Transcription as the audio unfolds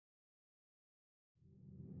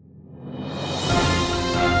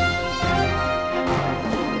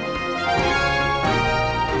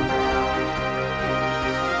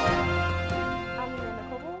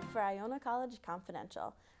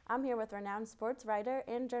Confidential. I'm here with renowned sports writer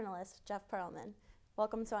and journalist Jeff Pearlman.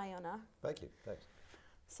 Welcome to Iona. Thank you. Thanks.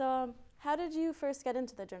 So, how did you first get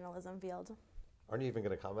into the journalism field? Aren't you even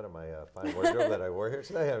going to comment on my fine wardrobe that I wore here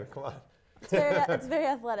today? I mean, come on. It's very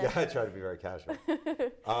athletic. Yeah, I try to be very casual.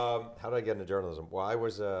 How did I get into journalism? Well,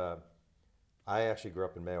 I actually grew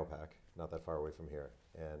up in Mahopac, not that far away from here,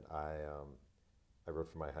 and I wrote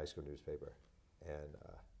for my high school newspaper, and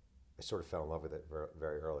I sort of fell in love with it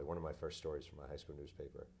very early. One of my first stories from my high school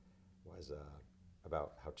newspaper was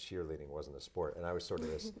about how cheerleading wasn't a sport, and I was sort of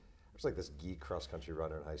this. I was like this geek cross-country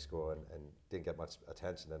runner in high school and didn't get much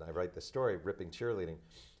attention. And I write this story ripping cheerleading,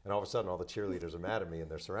 and all of a sudden all the cheerleaders are mad at me and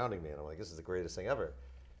they're surrounding me, and I'm like, this is the greatest thing ever.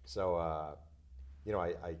 So,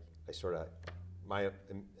 I sort of, my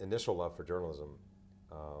initial love for journalism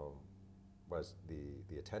was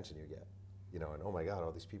the attention you get, and oh my God,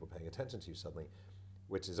 all these people paying attention to you suddenly,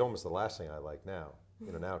 which is almost the last thing I like now.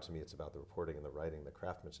 Now to me it's about the reporting and the writing, the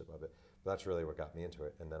craftsmanship of it. But that's really what got me into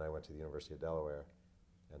it. And then I went to the University of Delaware,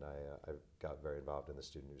 and I got very involved in the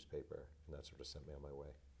student newspaper, and that sort of sent me on my way.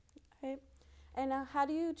 All right. And how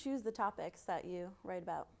do you choose the topics that you write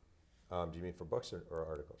about? Do you mean for books or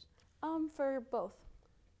articles? For both.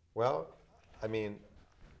 Well, I mean,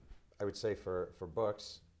 I would say for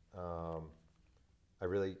books, I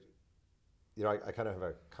really, I kind of have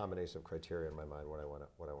a combination of criteria in my mind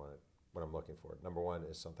what I'm looking for. Number one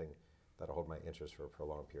is something that'll hold my interest for a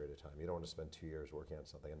prolonged period of time. You don't want to spend 2 years working on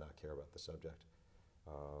something and not care about the subject.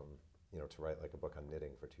 To write like a book on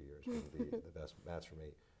knitting for 2 years would be the best match for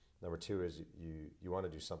me. Number two is you want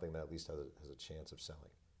to do something that at least has a chance of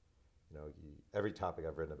selling. Every topic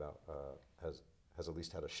I've written about has at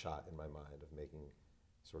least had a shot in my mind of making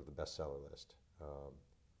sort of the bestseller list.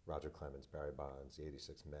 Roger Clemens, Barry Bonds, the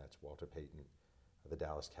 '86 Mets, Walter Payton, the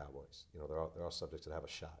Dallas Cowboys. They're all subjects that have a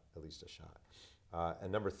shot, at least a shot.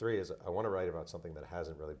 And number three is I want to write about something that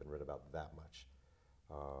hasn't really been written about that much.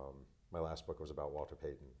 My last book was about Walter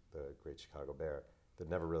Payton, the great Chicago Bear. There'd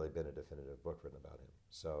never really been a definitive book written about him.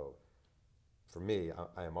 So for me,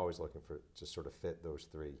 I am always looking to sort of fit those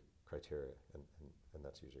three criteria, and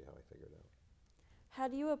that's usually how I figure it out. How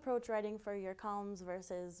do you approach writing for your columns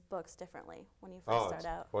versus books differently when you first start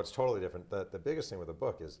out? Well, it's totally different. The biggest thing with a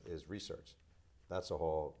book is research. That's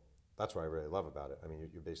what I really love about it. I mean,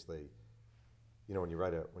 you basically, when you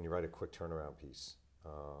write a quick turnaround piece,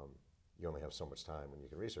 you only have so much time when you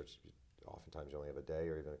can research. Oftentimes you only have a day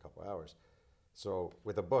or even a couple hours. So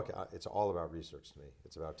with a book, it's all about research to me.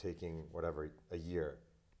 It's about taking a year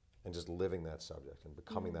and just living that subject and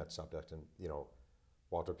becoming that subject. And,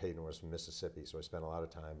 Walter Payton was from Mississippi, so I spent a lot of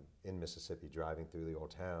time in Mississippi driving through the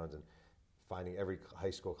old towns and finding every high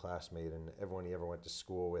school classmate and everyone he ever went to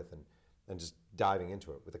school with and just diving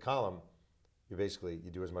into it. With a column, you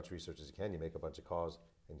do as much research as you can. You make a bunch of calls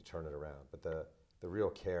and you turn it around. But the real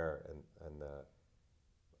care and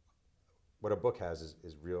what a book has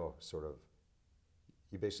is real sort of,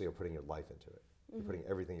 you basically are putting your life into it. You're putting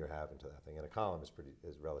everything you have into that thing. And a column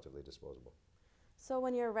is relatively disposable. So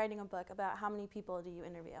when you're writing a book, about how many people do you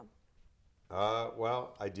interview?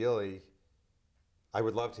 Well, ideally, I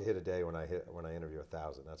would love to hit a day when I interview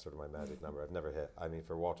 1,000. That's sort of my magic number. I've never hit. I mean,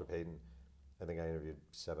 for Walter Payton, I think I interviewed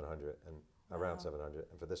 700 and around 700.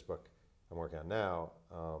 And for this book I'm working on now,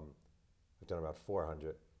 I've done about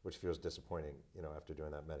 400, which feels disappointing, after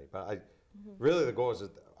doing that many. But really the goal is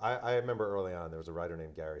that I remember early on there was a writer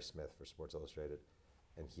named Gary Smith for Sports Illustrated,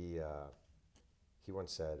 and he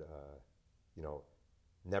once said,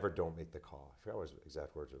 never don't make the call. I forgot what his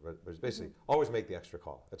exact words were, but it was basically always make the extra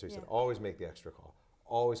call. That's what he said. Always make the extra call.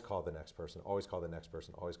 Always call the next person. Always call the next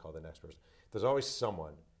person. Always call the next person. There's always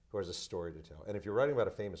someone who has a story to tell. And if you're writing about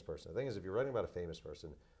a famous person, the thing is, if you're writing about a famous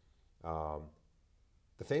person,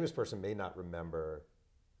 the famous person may not remember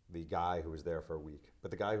the guy who was there for a week,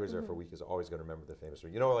 but the guy who was there for a week is always going to remember the famous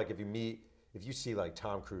one. Like if you see like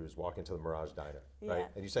Tom Cruise walk into the Mirage Diner, right?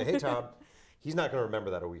 And you say, hey, Tom, he's not going to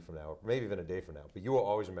remember that a week from now, or maybe even a day from now, but you will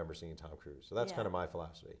always remember seeing Tom Cruise. So that's kind of my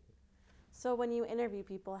philosophy. So when you interview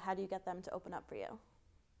people, how do you get them to open up for you?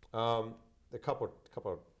 A couple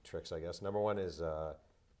of tricks, I guess. Number one is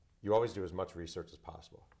you always do as much research as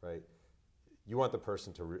possible, right? You want the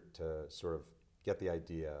person to sort of get the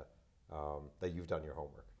idea that you've done your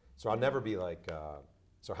homework. So I'll never be like,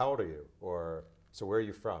 so how old are you? Or so where are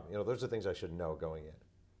you from? Those are things I should know going in.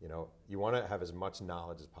 You want to have as much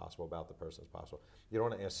knowledge as possible about the person as possible. You don't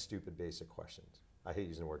want to ask stupid basic questions. I hate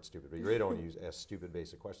using the word stupid, but you really don't want to ask stupid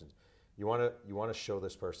basic questions. You want to show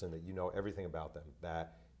this person that you know everything about them,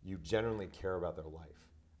 that you genuinely care about their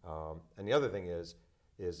life. And the other thing is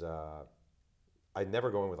I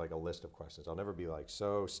never go in with like a list of questions. I'll never be like,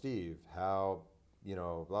 so Steve, how,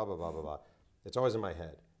 blah, blah, blah, blah, blah. It's always in my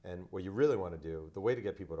head. And what you really want to do, the way to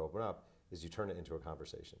get people to open up is you turn it into a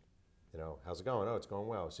conversation. You know, how's it going? Oh, it's going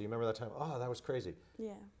well. So you remember that time? Oh, that was crazy.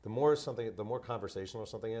 Yeah. The more conversational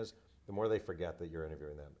something is, the more they forget that you're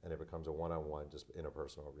interviewing them, and it becomes a one-on-one, just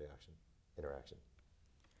interpersonal interaction.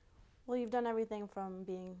 Well, you've done everything from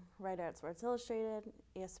being writer at Sports Illustrated,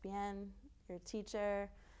 ESPN, you're a teacher,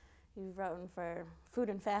 you've written for food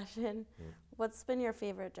and fashion. What's been your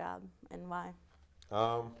favorite job and why?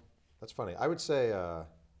 That's funny. I would say, I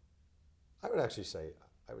would actually say,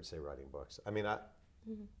 writing books. I mean,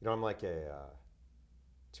 you know, I'm like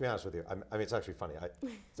to be honest with you, I mean, it's actually funny.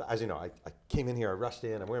 As you know, I came in here, I rushed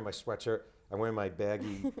in, I'm wearing my sweatshirt, I'm wearing my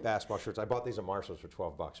baggy basketball shirts. I bought these at Marshall's for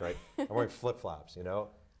 $12, right? I'm wearing flip-flops, you know?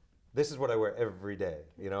 This is what I wear every day,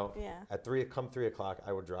 you know? Yeah. At 3 o'clock,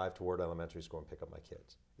 I would drive to Ward Elementary School and pick up my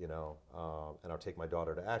kids, you know? And I'll take my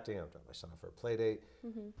daughter to acting, I'll drive my son for a play date.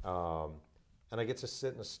 And I get to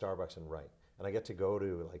sit in a Starbucks and write. And I get to go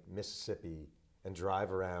to like Mississippi and drive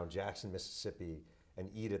around Jackson, Mississippi and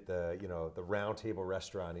eat at the, you know, the Round Table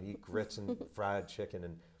restaurant and eat grits and fried chicken.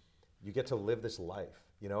 And you get to live this life,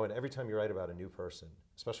 you know? And every time you write about a new person,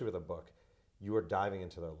 especially with a book, you are diving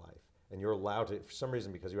into their life. And you're allowed to, for some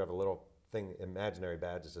reason, because you have a little thing, imaginary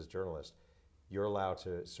badge that says journalist, you're allowed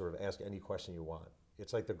to sort of ask any question you want.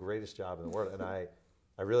 It's like the greatest job in the world. And I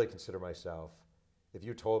really consider myself, if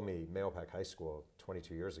you told me Mahopac High School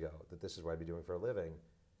 22 years ago that this is what I'd be doing for a living,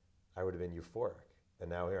 I would have been euphoric. And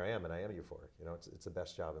now here I am, and I am euphoric. You know, it's the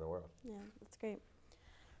best job in the world. Yeah, that's great.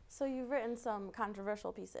 So you've written some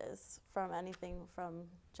controversial pieces, from anything from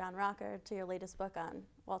John Rocker to your latest book on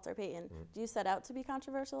Walter Payton. Do you set out to be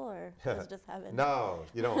controversial, or does it just happen? No,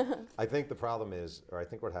 you don't. I think the problem is, or I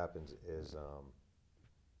think what happens is,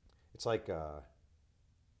 it's like a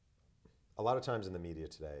lot of times in the media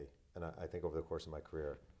today, and I think over the course of my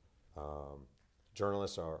career,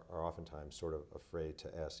 journalists are oftentimes sort of afraid to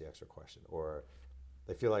ask the extra question, or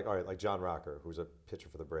they feel like, all right, like John Rocker, who was a pitcher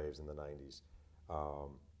for the Braves in the 90s.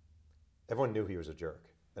 Everyone knew he was a jerk,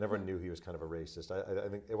 and everyone knew he was kind of a racist. I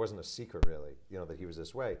think it wasn't a secret, really, you know, that he was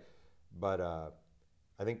this way. But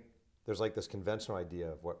I think there's like this conventional idea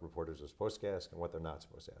of what reporters are supposed to ask and what they're not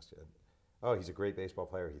supposed to ask. And, oh, he's a great baseball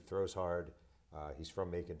player. He throws hard. He's from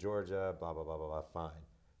Macon, Georgia. Blah blah blah blah blah.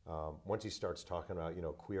 Fine. Once he starts talking about, you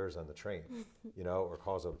know, queers on the train, you know, or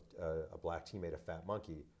calls a black teammate a fat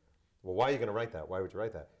monkey, well, why are you going to write that? Why would you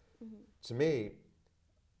write that? To me,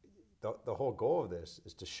 the whole goal of this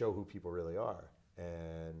is to show who people really are,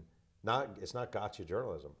 and it's not gotcha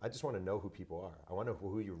journalism. I just want to know who people are. I want to know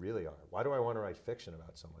who you really are. Why do I want to write fiction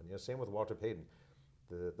about someone? You know, same with Walter Payton.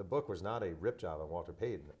 The book was not a rip job on Walter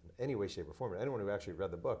Payton in any way, shape, or form. And anyone who actually read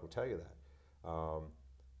the book will tell you that.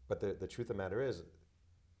 But the truth of the matter is,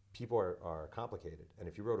 people are complicated. And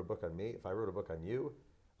if you wrote a book on me, if I wrote a book on you,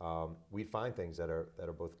 we'd find things that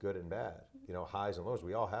are both good and bad. You know, highs and lows.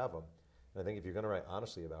 We all have them. And I think if you're going to write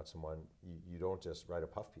honestly about someone, you don't just write a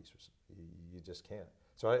puff piece. You just can't.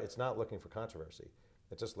 So it's not looking for controversy.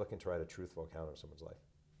 It's just looking to write a truthful account of someone's life.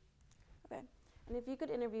 Okay. And if you could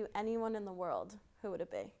interview anyone in the world, who would it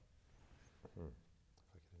be? If I could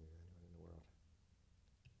interview anyone in the world.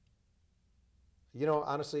 You know,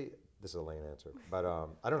 honestly, this is a lame answer, but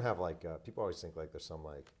I don't have like, people always think like there's some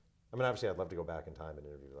like, I mean, obviously I'd love to go back in time and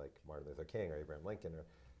interview like Martin Luther King or Abraham Lincoln,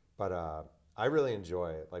 but I really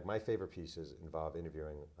enjoy it. Like my favorite pieces involve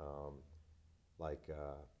interviewing like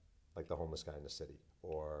the homeless guy in the city,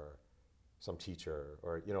 or some teacher,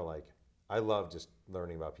 or, you know, like I love just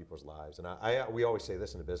learning about people's lives. And we always say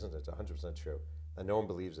this in the business, it's 100% true, and no one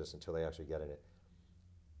believes this until they actually get in it.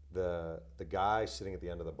 The guy sitting at the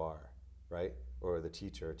end of the bar, right? Or the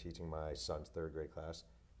teacher teaching my son's third grade class.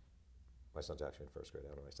 My son's actually in first grade, I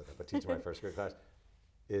don't know why I said that, but teaching my first grade class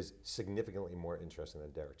is significantly more interesting than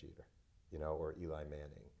Derek Jeter, you know, or Eli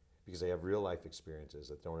Manning, because they have real life experiences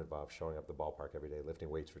that don't involve showing up at the ballpark every day, lifting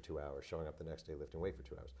weights for 2 hours, showing up the next day, lifting weight for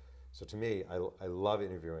 2 hours. So to me, I love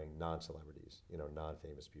interviewing non-celebrities, you know,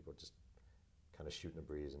 non-famous people, just kind of shooting the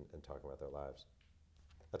breeze and talking about their lives.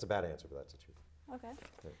 That's a bad answer, but that's the truth. Okay.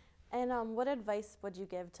 Yeah. And what advice would you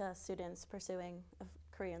give to students pursuing a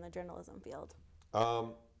career in the journalism field?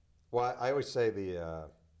 Well, I always say the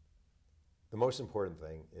most important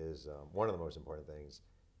thing is, one of the most important things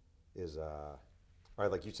is, all right,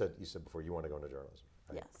 like you said before, you want to go into journalism,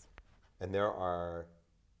 right? Yes. And I'll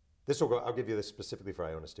give you this specifically for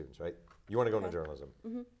Iona students, right? You want to go into journalism.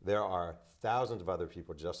 There are thousands of other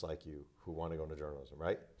people just like you who want to go into journalism,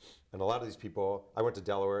 right? And a lot of these people, I went to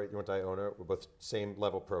Delaware, you went to Iona, we're both same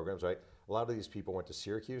level programs, right? A lot of these people went to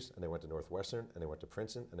Syracuse, and they went to Northwestern, and they went to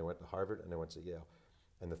Princeton, and they went to Harvard, and they went to Yale.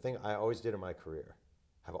 And the thing I always did in my career,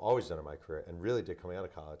 have always done in my career, and really did coming out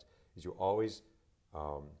of college, is you always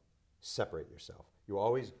separate yourself.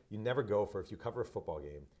 You never go for, if you cover a football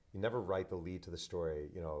game, you never write the lead to the story,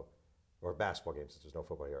 or a basketball game since there's no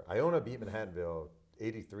football here. Iona beat Manhattanville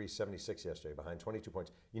 83-76 yesterday behind 22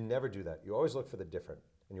 points. You never do that. You always look for the different,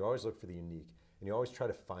 and you always look for the unique, and you always try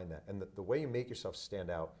to find that. And the way you make yourself stand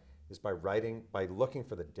out is by looking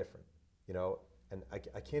for the different, and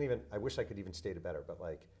I wish I could even state it better, but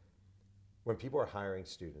like, when people are hiring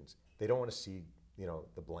students, they don't want to see,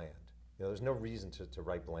 the bland. There's no reason to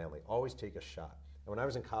write blandly. Always take a shot. And when I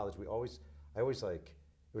was in college, it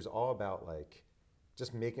was all about like,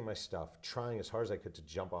 just making my stuff, trying as hard as I could to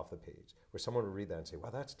jump off the page, where someone would read that and say, wow,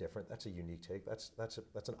 that's different, that's a unique take, that's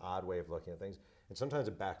an odd way of looking at things. And sometimes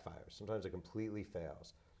it backfires, sometimes it completely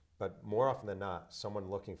fails. But more often than not, someone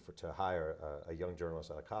looking to hire a young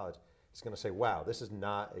journalist out of college is going to say, wow, this is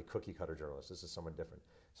not a cookie cutter journalist, this is someone different.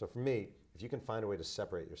 So for me, if you can find a way to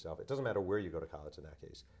separate yourself, it doesn't matter where you go to college in that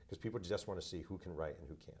case, because people just want to see who can write and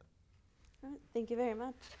who can't. All right, thank you very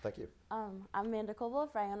much. Thank you. I'm Amanda Koval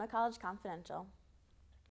for Iona Confidential.